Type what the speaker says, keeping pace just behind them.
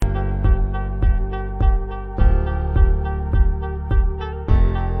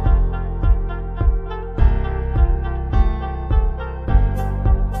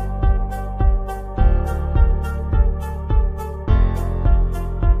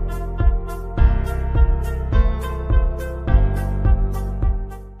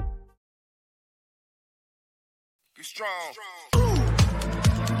We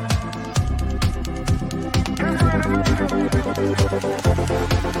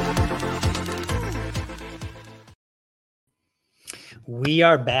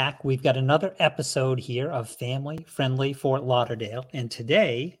are back. We've got another episode here of Family Friendly Fort Lauderdale. And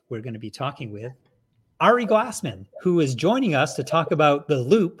today we're going to be talking with Ari Glassman, who is joining us to talk about the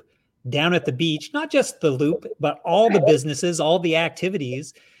Loop down at the beach. Not just the Loop, but all the businesses, all the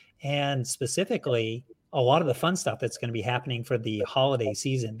activities, and specifically a lot of the fun stuff that's going to be happening for the holiday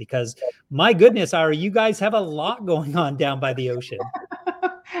season. Because my goodness, Ari, you guys have a lot going on down by the ocean.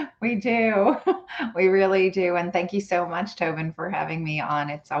 We do. We really do. And thank you so much, Tobin, for having me on.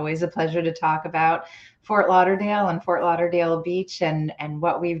 It's always a pleasure to talk about Fort Lauderdale and Fort Lauderdale Beach and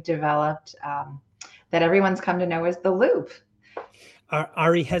what we've developed that everyone's come to know as the Loop.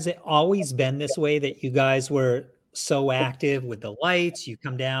 Ari, has it always been this way that you guys were so active with the lights? You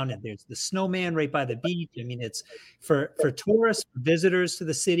come down and there's the snowman right by the beach. I mean, it's for tourists, visitors to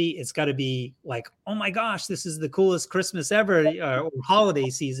the city, it's got to be like, oh my gosh, this is the coolest Christmas ever or holiday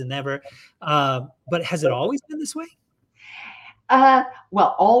season ever. But has it always been this way?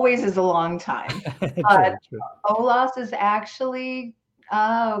 Well, always is a long time. True. Olas is actually,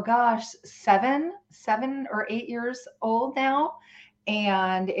 7 or 8 years old now.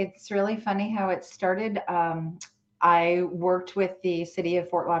 And it's really funny how it started. I worked with the City of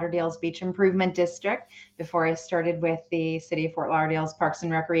Fort Lauderdale's Beach Improvement District before I started with the City of Fort Lauderdale's Parks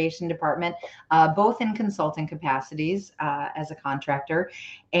and Recreation Department, both in consulting capacities as a contractor.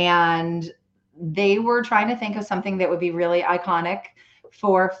 And they were trying to think of something that would be really iconic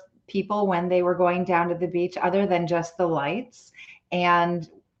for people when they were going down to the beach other than just the lights. And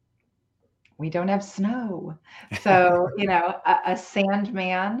we don't have snow. So, a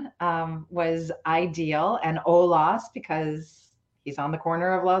Sandman was ideal, and Olas because he's on the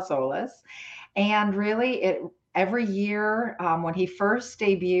corner of Las Olas. And really every year when he first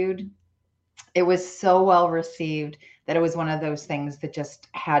debuted, it was so well received that it was one of those things that just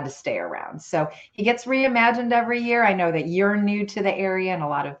had to stay around. So he gets reimagined every year. I know that you're new to the area and a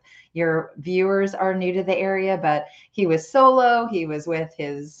lot of your viewers are new to the area, but he was solo. He was with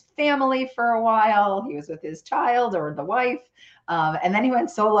his family for a while. He was with his child or the wife. And then he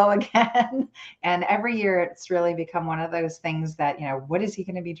went solo again. And every year it's really become one of those things that, what is he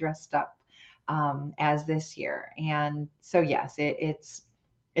going to be dressed up as this year? And so, yes, it's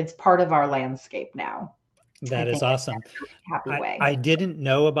part of our landscape now. That is awesome. I didn't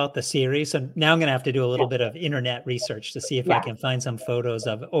know about the series. So now I'm going to have to do a little bit of internet research to see if I can find some photos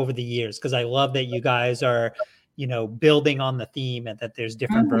of over the years, because I love that you guys are, building on the theme and that there's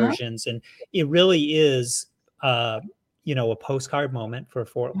different versions. And it really is, a postcard moment for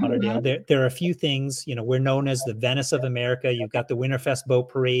Fort Lauderdale. There are a few things, we're known as the Venice of America. You've got the Winterfest boat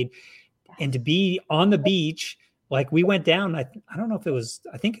parade. And to be on the beach, like we went down, I don't know if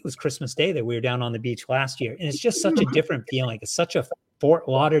I think it was Christmas Day that we were down on the beach last year. And it's just such a different feeling. It's such a Fort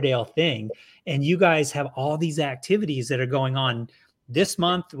Lauderdale thing. And you guys have all these activities that are going on this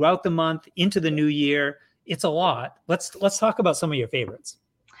month, throughout the month, into the new year. It's a lot. Let's talk about some of your favorites.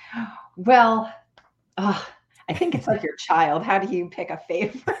 Well, I think it's like your child. How do you pick a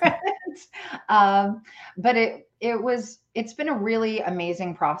favorite? But it's been a really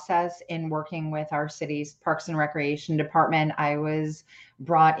amazing process in working with our city's Parks and Recreation Department. I was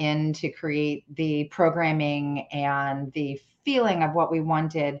brought in to create the programming and the feeling of what we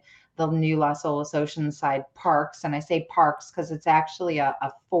wanted the new Las Olas Oceanside parks. And I say parks because it's actually a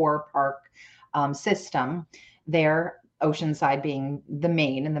 4-park system there, Oceanside being the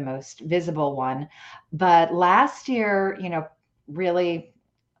main and the most visible one. But last year, really,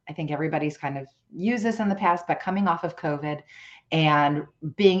 I think everybody's kind of used this in the past, but coming off of COVID and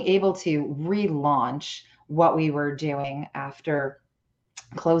being able to relaunch what we were doing after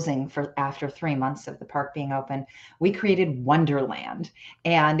closing after 3 months of the park being open, we created Wonderland.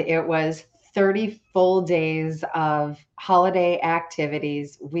 And it was 30 full days of holiday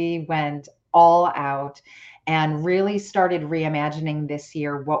activities. We went all out and really started reimagining this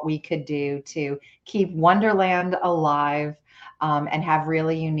year what we could do to keep Wonderland alive and have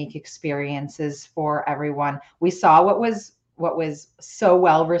really unique experiences for everyone. We saw what was so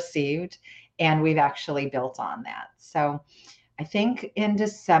well received, and we've actually built on that. So I think in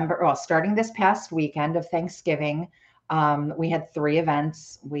December, starting this past weekend of Thanksgiving, we had 3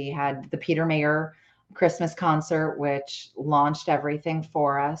 events. We had the Peter Mayer Christmas concert, which launched everything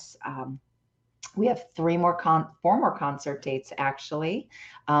for us. We have 4 more concert dates, actually,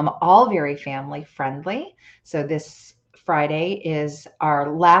 all very family friendly. So this Friday is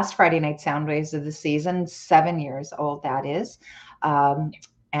our last Friday night Soundwaves of the season, 7 years old that is.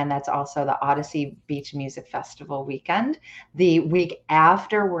 And that's also the Odyssey Beach Music Festival weekend. The week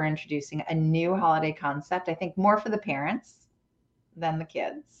after, we're introducing a new holiday concept, I think more for the parents than the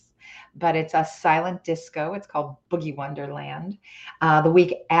kids, but it's a silent disco. It's called Boogie Wonderland. The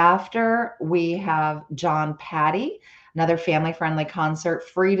week after, we have John Patty, another family-friendly concert,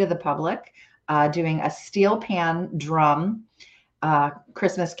 free to the public, doing a steel pan drum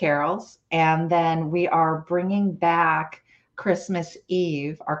Christmas carols. And then we are bringing back Christmas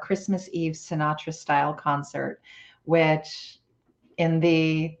Eve, our Christmas Eve Sinatra style concert, which in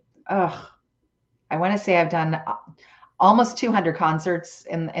the, I want to say I've done almost 200 concerts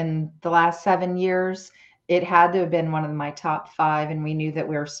in the last 7 years. It had to have been one of my top 5. And we knew that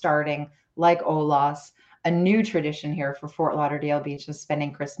we were starting, like Olas, a new tradition here for Fort Lauderdale Beach of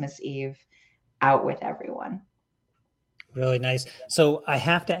spending Christmas Eve out with everyone. Really nice. So I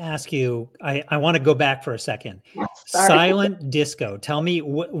have to ask you, I want to go back for a second. Silent disco. Tell me,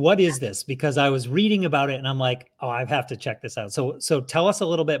 what is this? Because I was reading about it and I'm like, oh, I have to check this out. So tell us a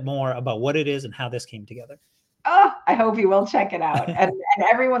little bit more about what it is and how this came together. Oh, I hope you will check it out. And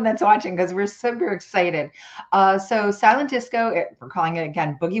everyone that's watching, because we're super excited. So Silent Disco, we're calling it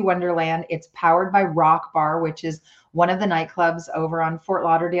again, Boogie Wonderland. It's powered by Rock Bar, which is one of the nightclubs over on Fort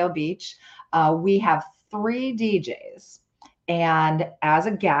Lauderdale Beach. We have 3 DJs. And as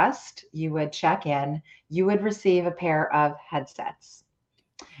a guest, you would check in, you would receive a pair of headsets.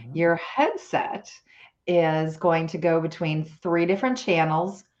 Mm-hmm. Your headset is going to go between 3 different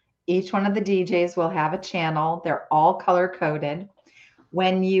channels. Each one of the DJs will have a channel. They're all color coded.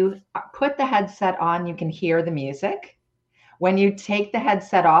 When you put the headset on, you can hear the music. When you take the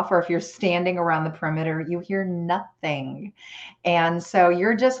headset off, or if you're standing around the perimeter, you hear nothing. And so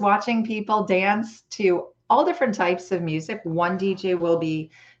you're just watching people dance to all different types of music. One DJ will be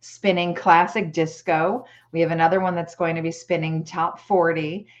spinning classic disco. We have another one that's going to be spinning top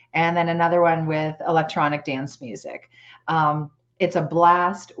 40, and then another one with electronic dance music. It's a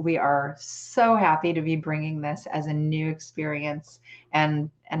blast. We are so happy to be bringing this as a new experience, and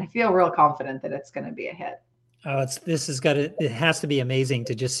I feel real confident that it's going to be a hit. Oh, it has to be amazing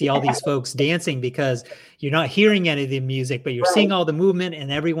to just see all these folks dancing, because you're not hearing any of the music, but you're seeing all the movement,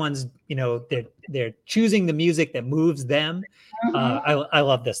 and everyone's, they're choosing the music that moves them. Mm-hmm. I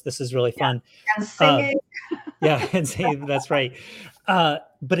love this. This is really fun. And singing. Yeah, and singing, that's right.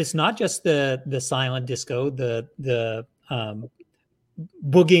 But it's not just the silent disco, the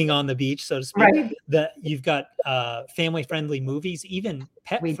boogieing on the beach, so to speak. Right. You've got family-friendly movies, even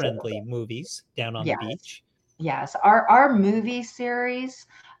pet-friendly movies down on the beach. Yes, our movie series,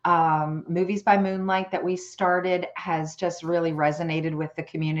 Movies by Moonlight, that we started has just really resonated with the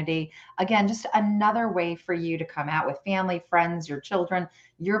community. Again, just another way for you to come out with family, friends, your children,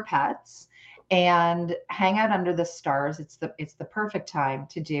 your pets, and hang out under the stars. It's the perfect time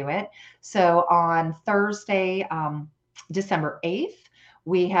to do it. So on Thursday, December 8th,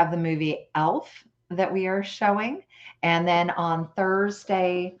 we have the movie Elf that we are showing. And then on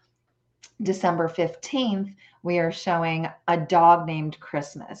Thursday, December 15th, we are showing A Dog Named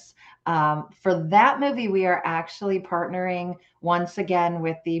Christmas. For that movie, we are actually partnering once again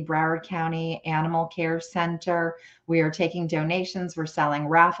with the Broward County Animal Care Center. We are taking donations. We're selling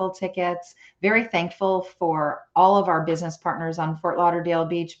raffle tickets. Very thankful for all of our business partners on Fort Lauderdale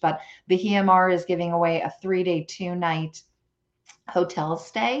Beach, but BHMR is giving away a 3-day, 2-night hotel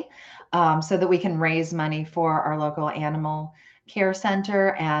stay so that we can raise money for our local animal care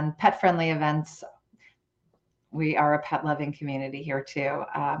center and pet-friendly events. We are a pet-loving community here too.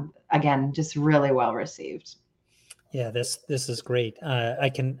 Again, just really well received. Yeah, this is great. I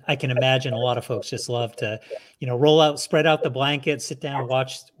can imagine a lot of folks just love to, roll out, spread out the blankets, sit down,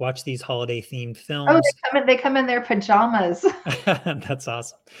 watch these holiday themed films. Oh, they come in their pajamas. That's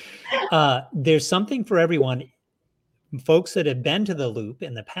awesome. There's something for everyone. Folks that have been to the Loop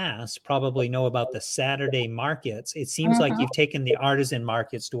in the past probably know about the Saturday markets. It seems like you've taken the artisan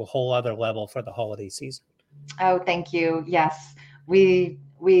markets to a whole other level for the holiday season. Oh, thank you. Yes,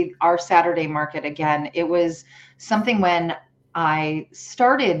 our Saturday market, again, it was something when I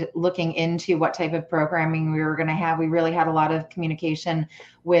started looking into what type of programming we were going to have. We really had a lot of communication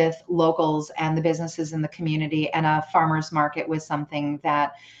with locals and the businesses in the community, and a farmer's market was something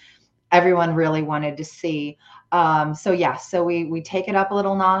that everyone really wanted to see. So we take it up a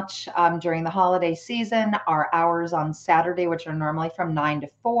little notch during the holiday season. Our hours on Saturday, which are normally from 9 to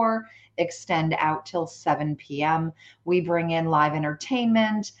 4, extend out till 7 p.m. We bring in live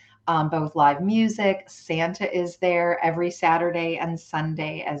entertainment, both live music. Santa is there every Saturday and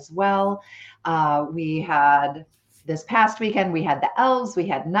Sunday as well. This past weekend, we had the elves, we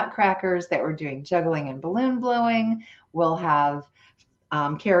had nutcrackers that were doing juggling and balloon blowing. We'll have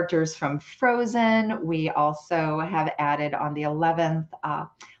characters from Frozen. We also have added on the 11th.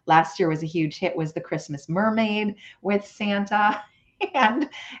 Last year was a huge hit, was the Christmas Mermaid with Santa.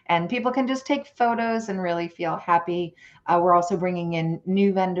 And people can just take photos and really feel happy. We're also bringing in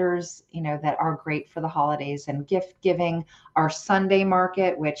new vendors, that are great for the holidays and gift giving. Our Sunday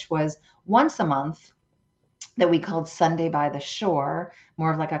market, which was once a month, that we called Sunday by the Shore,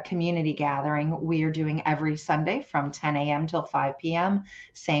 more of like a community gathering. We are doing every Sunday from 10 a.m. till 5 p.m.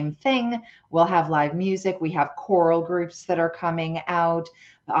 Same thing. We'll have live music. We have choral groups that are coming out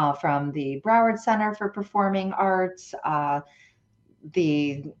from the Broward Center for Performing Arts.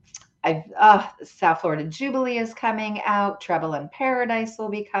 The South Florida Jubilee is coming out. Treble in Paradise will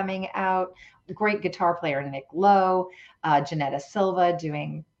be coming out. Great guitar player Nick Lowe. Janetta Silva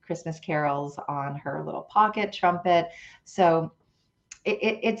doing Christmas carols on her little pocket trumpet. So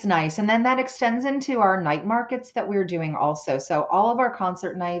it's nice. And then that extends into our night markets that we're doing also. So all of our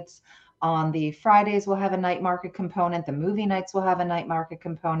concert nights on the Fridays will have a night market component. The movie nights will have a night market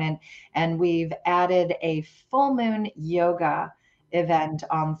component. And we've added a full moon yoga event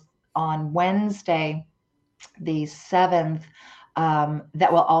on Wednesday, the 7th,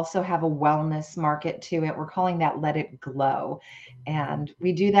 that will also have a wellness market to it. We're calling that Let It Glow. And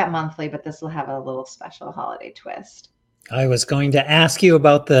we do that monthly, but this will have a little special holiday twist. I was going to ask you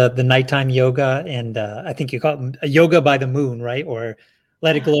about the nighttime yoga, and I think you call it yoga by the moon, right? Or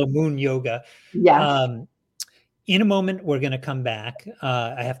Let It Glow moon yoga. Yes. In a moment, we're going to come back.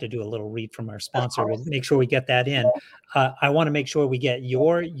 I have to do a little read from our sponsor. We'll make sure we get that in. I want to make sure we get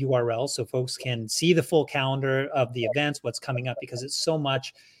your URL so folks can see the full calendar of the events, what's coming up, because it's so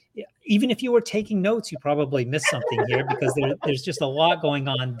much. Even if you were taking notes, you probably missed something here because there's just a lot going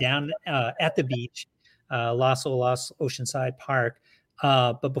on down at the beach, Las Olas Oceanside Park.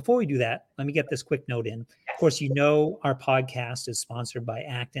 But before we do that, let me get this quick note in. Of course, our podcast is sponsored by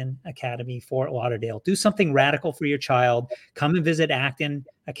Acton Academy, Fort Lauderdale. Do something radical for your child. Come and visit Acton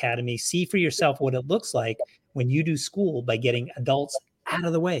Academy. See for yourself what it looks like when you do school by getting adults out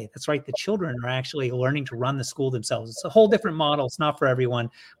of the way. That's right. The children are actually learning to run the school themselves. It's a whole different model. It's not for everyone,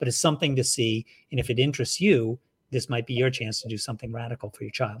 but it's something to see. And if it interests you, this might be your chance to do something radical for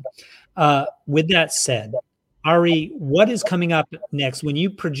your child. With that said, Ari, what is coming up next when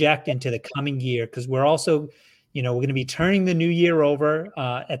you project into the coming year? Because we're also, we're going to be turning the new year over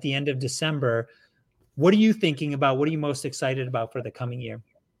at the end of December. What are you thinking about? What are you most excited about for the coming year?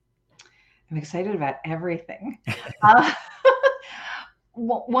 I'm excited about everything.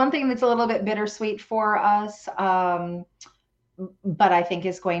 One thing that's a little bit bittersweet for us, but I think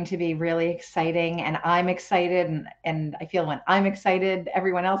is going to be really exciting, and I'm excited, and I feel when I'm excited,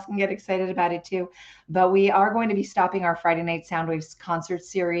 everyone else can get excited about it too. But we are going to be stopping our Friday Night Soundwaves concert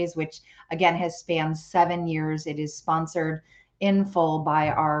series, which again has spanned 7 years. It is sponsored in full by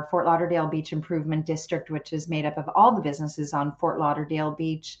our Fort Lauderdale Beach Improvement District, which is made up of all the businesses on Fort Lauderdale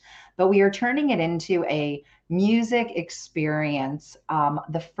Beach. But we are turning it into a music experience.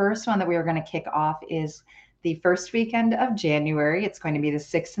 The first one that we are going to kick off is the first weekend of January. It's going to be the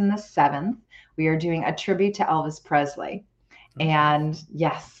 6th and the 7th. We are doing a tribute to Elvis Presley. And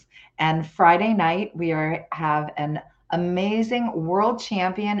yes, and Friday night, we have an amazing world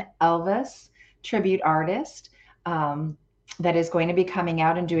champion Elvis tribute artist that is going to be coming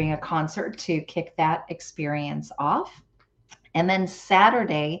out and doing a concert to kick that experience off. And then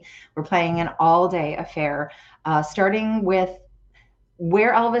Saturday, we're playing an all-day affair, starting with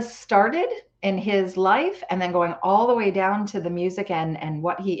where Elvis started in his life and then going all the way down to the music and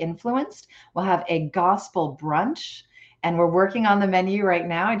what he influenced. We'll have a gospel brunch, and we're working on the menu right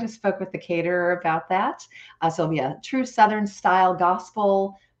now. I just spoke with the caterer about that. So it'll be a true Southern style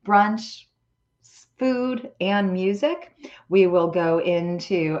gospel brunch, food and music. We will go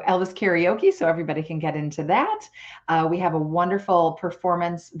into Elvis karaoke, so everybody can get into that. We have a wonderful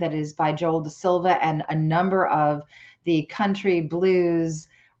performance that is by Joel Da Silva and a number of the country, blues,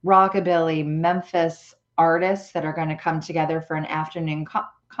 rockabilly, Memphis artists that are going to come together for an afternoon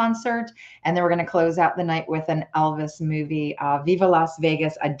concert. And then we're going to close out the night with an Elvis movie, Viva Las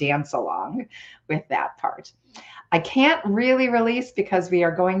Vegas, a dance along with that part. I can't really release because we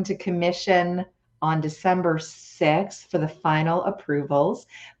are going to commission on December 6th for the final approvals,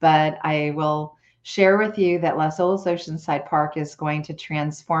 but I will share with you that Las Olas Oceanside Park is going to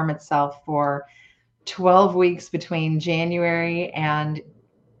transform itself for 12 weeks between January and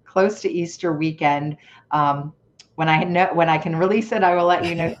close to Easter weekend. When I can release it, I will let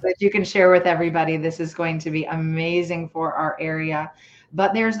you know so that you can share with everybody. This is going to be amazing for our area.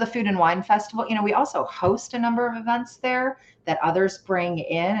 But there's the Food and Wine Festival. We also host a number of events there that others bring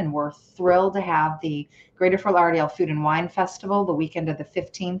in, and we're thrilled to have the Greater Fort Lauderdale Food and Wine Festival the weekend of the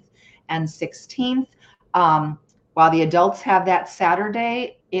 15th and 16th. While the adults have that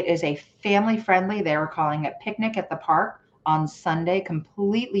Saturday, it is a family-friendly, they're calling it Picnic at the Park on Sunday,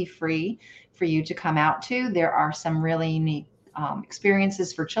 completely free for you to come out to. There are some really unique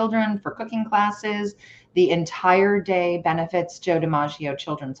experiences for children, for cooking classes. The entire day benefits Joe DiMaggio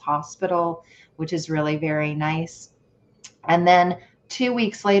Children's Hospital, which is really very nice. And then 2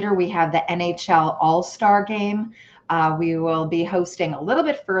 weeks later, we have the NHL All-Star Game. We will be hosting a little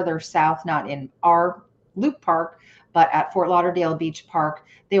bit further south, not in our Loop Park, but at Fort Lauderdale Beach Park.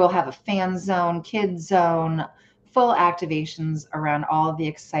 They will have a fan zone, kids zone, full activations around all of the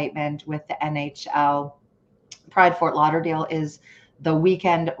excitement with the NHL. Pride Fort Lauderdale is the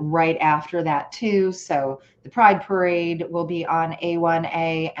weekend right after that too. So the Pride Parade will be on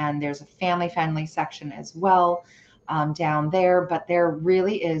A1A, and there's a family-friendly section as well down there. But there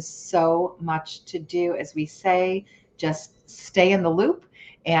really is so much to do. As we say, just stay in the loop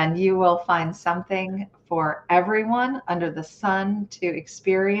and you will find something for everyone under the sun to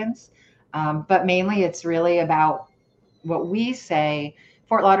experience. But mainly it's really about what we say.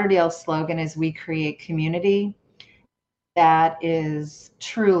 Fort Lauderdale's slogan is "We create community." That is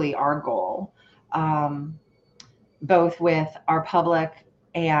truly our goal, both with our public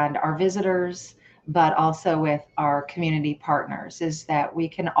and our visitors, but also with our community partners, is that we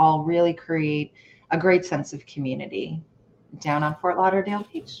can all really create a great sense of community down on Fort Lauderdale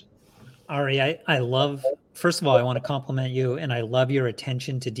Beach. Ari, I love, first of all, I want to compliment you, and I love your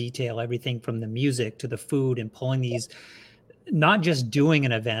attention to detail, everything from the music to the food, and pulling these, not just doing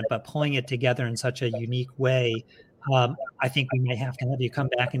an event, but pulling it together in such a unique way. I think we may have to have you come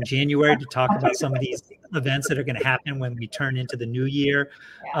back in January to talk about some of these events that are going to happen when we turn into the new year.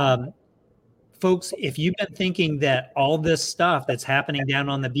 Folks, if you've been thinking that all this stuff that's happening down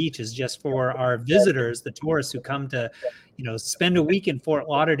on the beach is just for our visitors, the tourists who come to, spend a week in Fort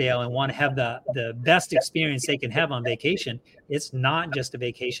Lauderdale and want to have the best experience they can have on vacation, it's not just a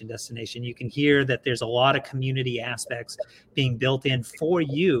vacation destination. You can hear that there's a lot of community aspects being built in for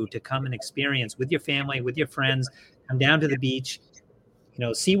you to come and experience with your family, with your friends, come down to the beach,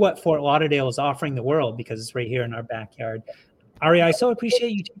 see what Fort Lauderdale is offering the world, because it's right here in our backyard. Ari, I so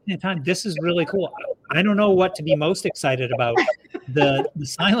appreciate you taking the time. This is really cool. I don't know what to be most excited about. The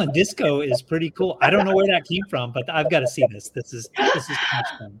silent disco is pretty cool. I don't know where that came from, but I've got to see this. This is much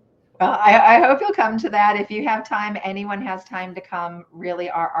fun. Well, I hope you'll come to that. If you have time, anyone has time to come.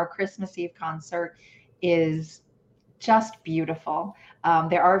 Really, our Christmas Eve concert is just beautiful.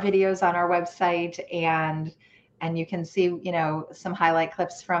 There are videos on our website, and you can see, some highlight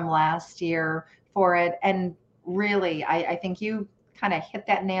clips from last year for it. And really, I think you kind of hit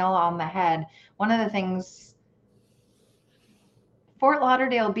that nail on the head. One of the things, Fort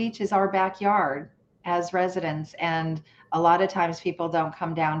Lauderdale Beach is our backyard as residents, and a lot of times people don't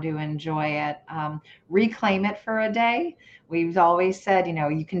come down to enjoy it. Reclaim it for a day. We've always said,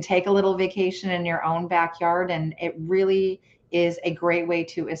 you can take a little vacation in your own backyard, and it really is a great way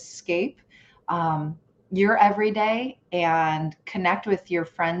to escape your everyday and connect with your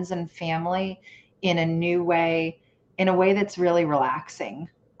friends and family in a new way, in a way that's really relaxing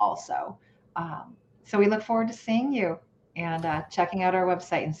also. So we look forward to seeing you and checking out our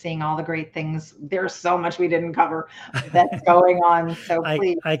website and seeing all the great things. There's so much we didn't cover that's going on. So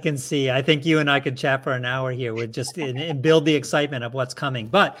please. I can see. I think you and I could chat for an hour here with just and build the excitement of what's coming.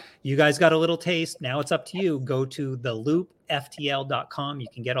 But you guys got a little taste. Now it's up to you. Go to theloopftl.com. You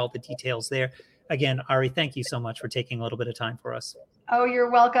can get all the details there. Again, Ari, thank you so much for taking a little bit of time for us. Oh, you're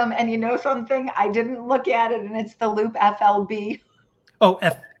welcome. And you know something? I didn't look at it, and it's the Loop FLB. Oh,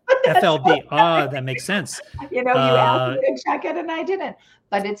 FLB. That makes sense. You asked me to check it, and I didn't.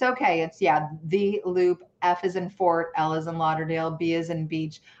 But it's okay. It's, the Loop. F is in Fort, L is in Lauderdale, B is in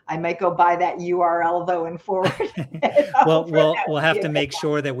Beach. I might go buy that URL, though, and forward it. Well, we'll have to make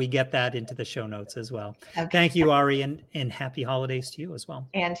sure that we get that into the show notes as well. Okay. Thank you, Ari, and happy holidays to you as well.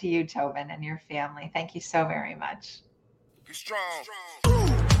 And to you, Tobin, and your family. Thank you so very much. Be strong.